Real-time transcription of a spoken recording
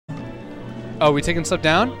Oh, we taking sub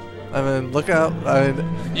down? I mean, look out. I mean,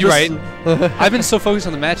 you're right. I've been so focused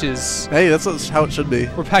on the matches. Hey, that's how it should be.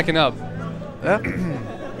 We're packing up. Yeah.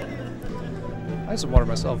 I have some water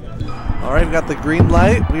myself. All right, we got the green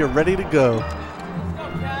light. We are ready to go.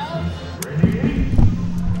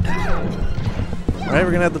 All right,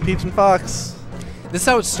 we're gonna have the Peach and Fox. This is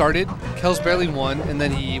how it started. Kels barely won, and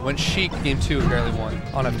then he went Sheik game 2 and barely won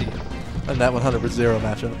on FD. And that 100-0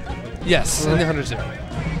 matchup. Yes, in the 100-0.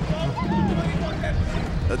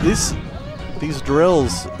 These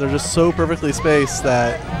drills, they're just so perfectly spaced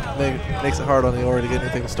that makes it hard on Iori to get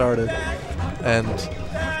anything started. And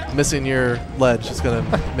missing your ledge is going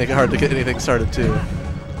to make it hard to get anything started too.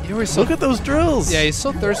 Look at those drills! Yeah, he's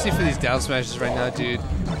so thirsty for these down smashes right now, dude.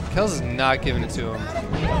 Kels is not giving it to him.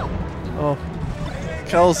 Oh,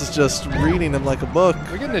 Kels is just reading him like a book.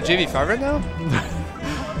 We're getting a JV5 right now?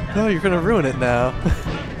 No, you're going to ruin it now.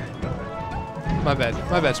 My bad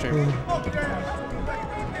stream.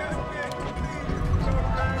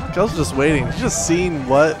 Kels just waiting. He's just seeing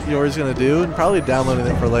what Iori's going to do and probably downloading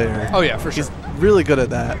it for later. Oh yeah, for sure. He's really good at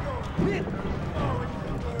that.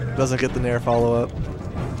 Doesn't get the Nair follow-up.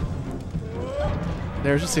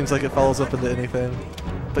 Nair just seems like it follows up into anything,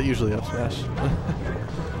 but usually up smash.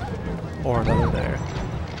 Or another Nair.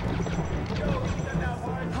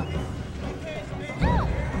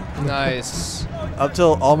 Nice. Up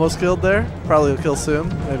till almost killed there. Probably will kill soon.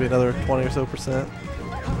 Maybe another 20 or so %.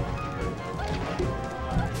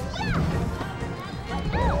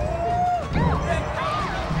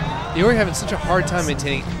 Iori having such a hard time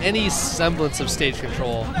maintaining any semblance of stage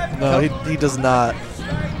control. No, he does not.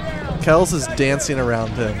 Kels is dancing around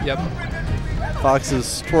him. Yep. Fox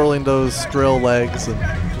is twirling those drill legs and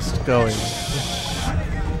just going.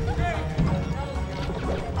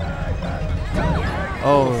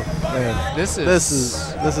 Oh man, this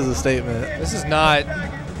is a statement. This is not.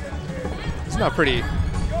 It's not pretty.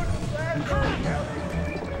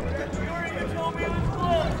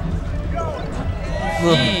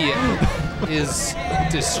 He is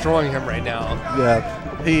destroying him right now.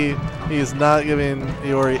 Yeah, he is not giving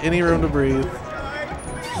Iori any room to breathe.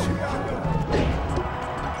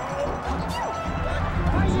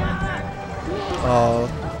 Oh,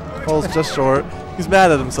 falls just short. He's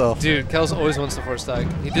mad at himself. Dude, Kels always wants the 4-stock.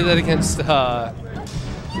 He did that against a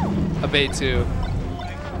bait too.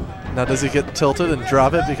 Now does he get tilted and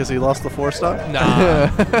drop it because he lost the 4-stock? Nah.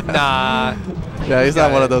 Nah. Yeah, he's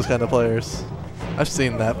not one of those kind of players. I've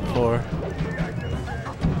seen that before.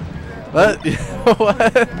 What?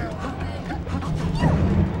 What?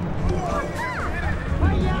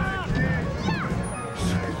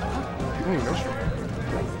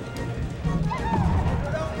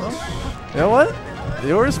 You know what?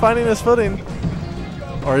 Iori's finding his footing.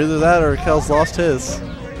 Or either that or Kels lost his.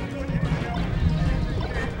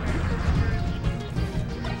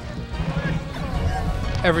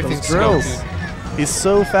 Everything's drills. scoped, He's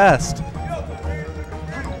so fast.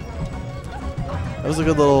 That was a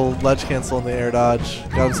good little ledge cancel in the air dodge.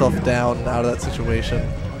 Got himself down and out of that situation.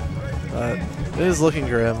 But it is looking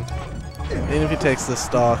grim. Even if he takes this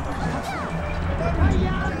stock.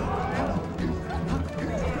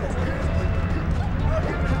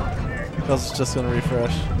 Kels is just going to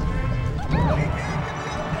refresh.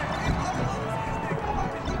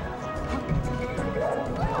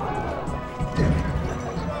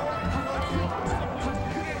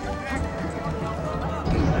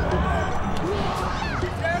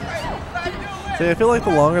 See, I feel like the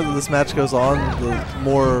longer that this match goes on, the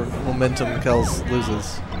more momentum Kels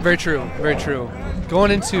loses. Very true. Very true. Going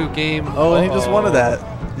into game. Oh, and he just wanted that.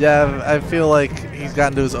 Yeah, I feel like he's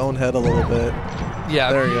gotten to his own head a little bit.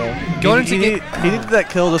 Yeah. There you go. Going into game. He needed that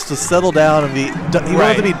kill just to settle down and be. He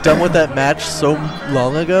wanted to be done with that match so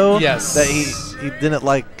long ago. Yes. That he didn't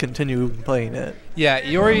like continue playing it. Yeah,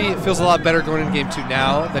 Iori feels a lot better going into game 2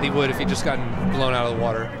 now than he would if he'd just gotten blown out of the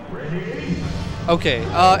water. Okay,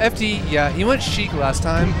 FD, yeah, he went Sheik last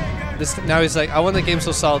time. Now he's like, I won the game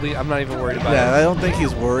so solidly, I'm not even worried about it. Yeah, I don't think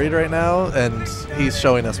he's worried right now, and he's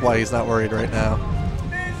showing us why he's not worried right now.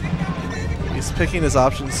 He's picking his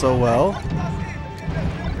options so well.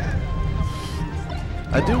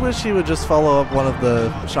 I do wish he would just follow up one of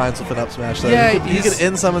the shines with an up smash. Yeah, he could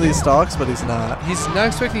end some of these stocks, but he's not. He's not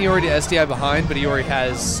expecting Iori to SDI behind, but Iori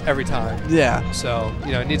has every time. Yeah. So,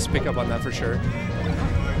 you know, he needs to pick up on that for sure.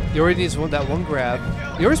 Iori needs that one grab.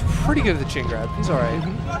 Iori's pretty good at the chin grab. He's all right.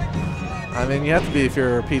 I mean, you have to be if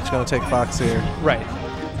you're Peach going to take Fox here. Right.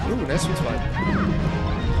 Ooh, nice sweet spot.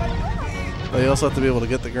 But you also have to be able to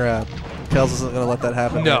get the grab. Kels isn't going to let that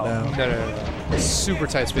happen right now. No. Super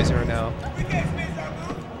tight spacing right now.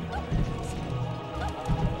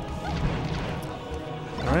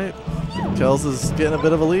 All right. Kels is getting a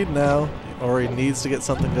bit of a lead now, or he needs to get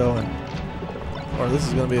something going. Or this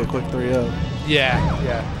is going to be a quick 3-0. Yeah.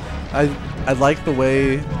 I like the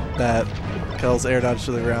way that Kels air dodged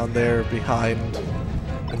to the ground there behind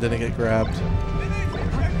and didn't get grabbed.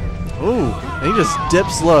 Ooh, and he just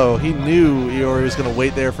dips low. He knew Iori was going to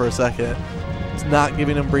wait there for a second. It's not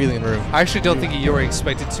giving him breathing room. I actually don't think Iori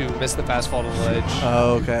expected to miss the fast fall to the ledge.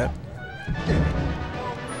 Oh, okay.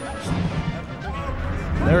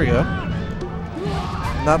 There we go.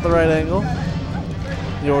 Not the right angle.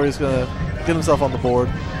 Iori's going to get himself on the board.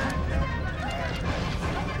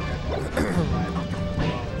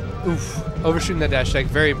 Oof. Overshooting that dash tech,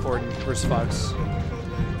 very important versus Fox.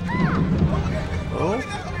 Oh.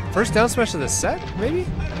 First down smash of the set, maybe?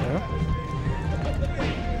 Yeah.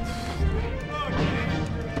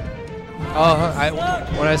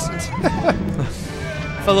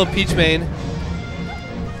 Fellow Peach main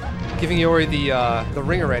giving Iori the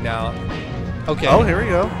ringer right now. Okay. Oh, here we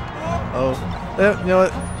go. Oh, yeah, you know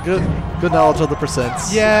what? Good knowledge of the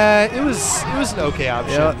percents. Yeah, it was an okay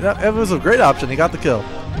option. Yeah, it was a great option. He got the kill.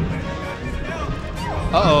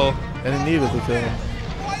 Uh-oh. And he needed the kill.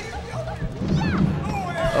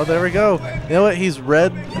 Oh, there we go. You know what? He's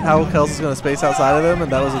read how Kels is going to space outside of him,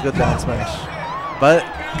 and that was a good down smash. But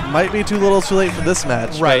might be too little too late for this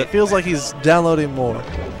match. Right. But it feels like he's downloading more.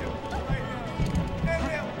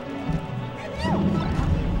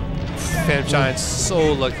 Phantom Giant's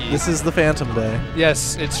so lucky. This is the Phantom Day.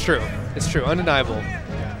 Yes, it's true. It's true. Undeniable.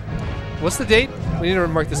 What's the date? We need to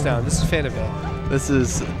mark this down. This is Phantom Day. This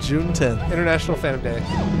is June 10th. International Phantom Day.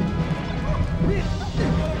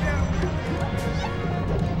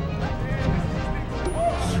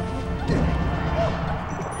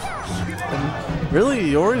 And really,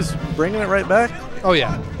 Iori's bringing it right back. Oh,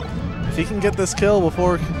 yeah. If he can get this kill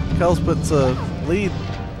before Kels puts a lead.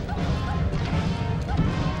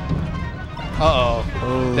 Uh-oh.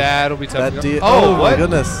 Oh, that'll be tough. Oh, what? My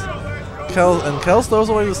goodness. Kels throws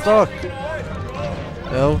away the stock.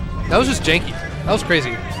 No. That was just janky. That was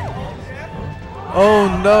crazy.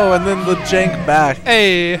 Oh, no, and then the jank back.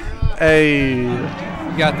 Hey. Hey.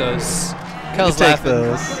 You got those. Kels take laughing.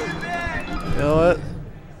 those. You know what?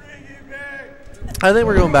 I think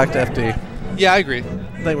we're going back to FD. Yeah, I agree.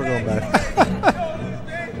 I think we're going back.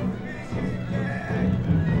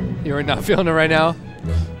 You're not feeling it right now?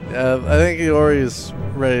 I think Iori is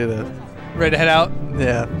ready to head out?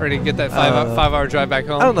 Yeah. Ready to get that five-hour drive back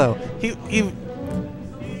home? I don't know.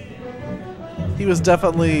 He was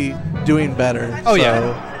definitely doing better. Oh, so,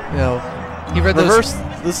 yeah. You know, he read reverse.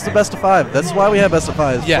 This is the best of 5. That's why we have best of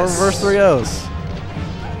 5s. Yes. For reverse 3-0s.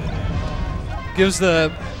 Gives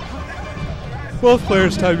the both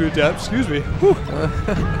players time to adapt. Excuse me.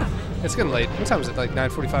 It's getting late. What time is it? Like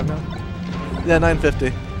 9:45 now? Yeah,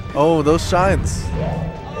 9:50. Oh, those shines.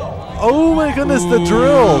 Oh my goodness, the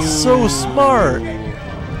drill. So smart.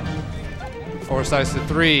 Force ice to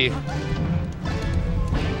 3.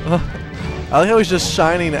 I like how he's just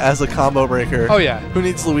shining as a combo breaker. Oh, yeah. Who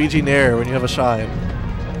needs Luigi Nair when you have a shine?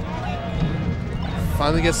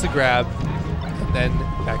 Finally gets the grab, and then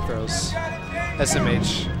back throws.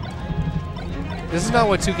 SMH. This is not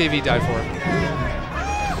what 2KV died for.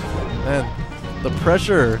 Man, the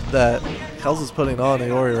pressure that Kels is putting on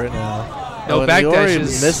Iori right now. No back Iori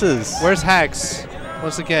dashes. Misses. Where's Hacks?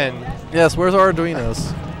 Once again. Yes, where's our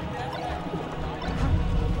Arduinos?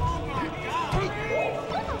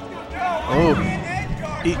 Oh,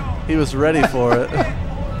 he was ready for it.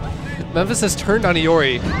 Memphis has turned on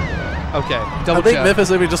Iori. Okay, double I think check. Memphis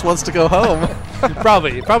maybe just wants to go home.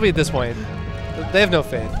 Probably at this point. They have no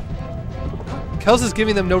faith. Kels is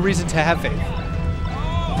giving them no reason to have faith.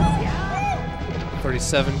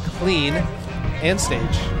 37 clean and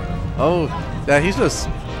stage. Oh, yeah, he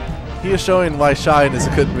is showing why Shine is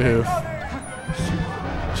a good move.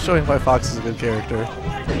 Showing why Fox is a good character.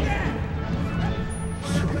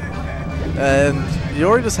 And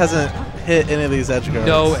Iori just hasn't hit any of these edge guards.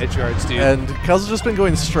 No edge guards, dude. And Kels has just been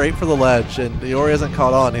going straight for the ledge, and Iori hasn't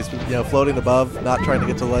caught on. He's been, floating above, not trying to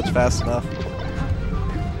get to the ledge fast enough.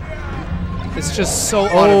 It's just so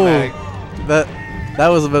automatic. That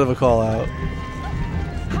was a bit of a call out.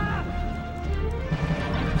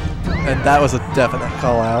 And that was a definite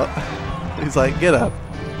call out. He's like, get up.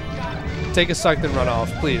 Take a stock, then run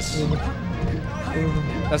off, please.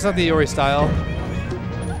 That's not the Iori style.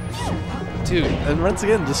 Dude. And once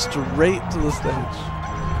again, just straight to the stage.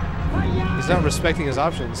 He's not respecting his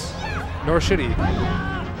options. Nor should he.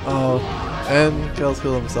 Oh, and Kels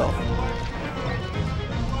killed himself.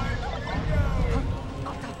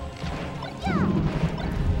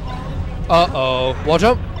 Uh-oh. Wall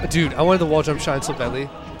jump? Dude, I wanted the wall jump shine so badly.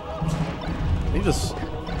 He just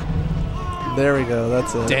There we go.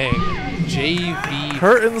 That's it. Dang. JV.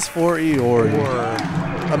 Curtains for Iori.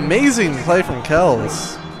 Amazing play from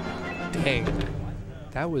Kels. Dang.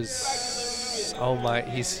 That was. Oh my.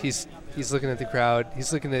 He's looking at the crowd.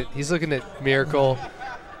 He's looking at Miracle.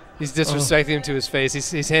 He's disrespecting him to his face.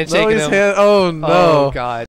 He's handshaking him. Oh no. Oh god.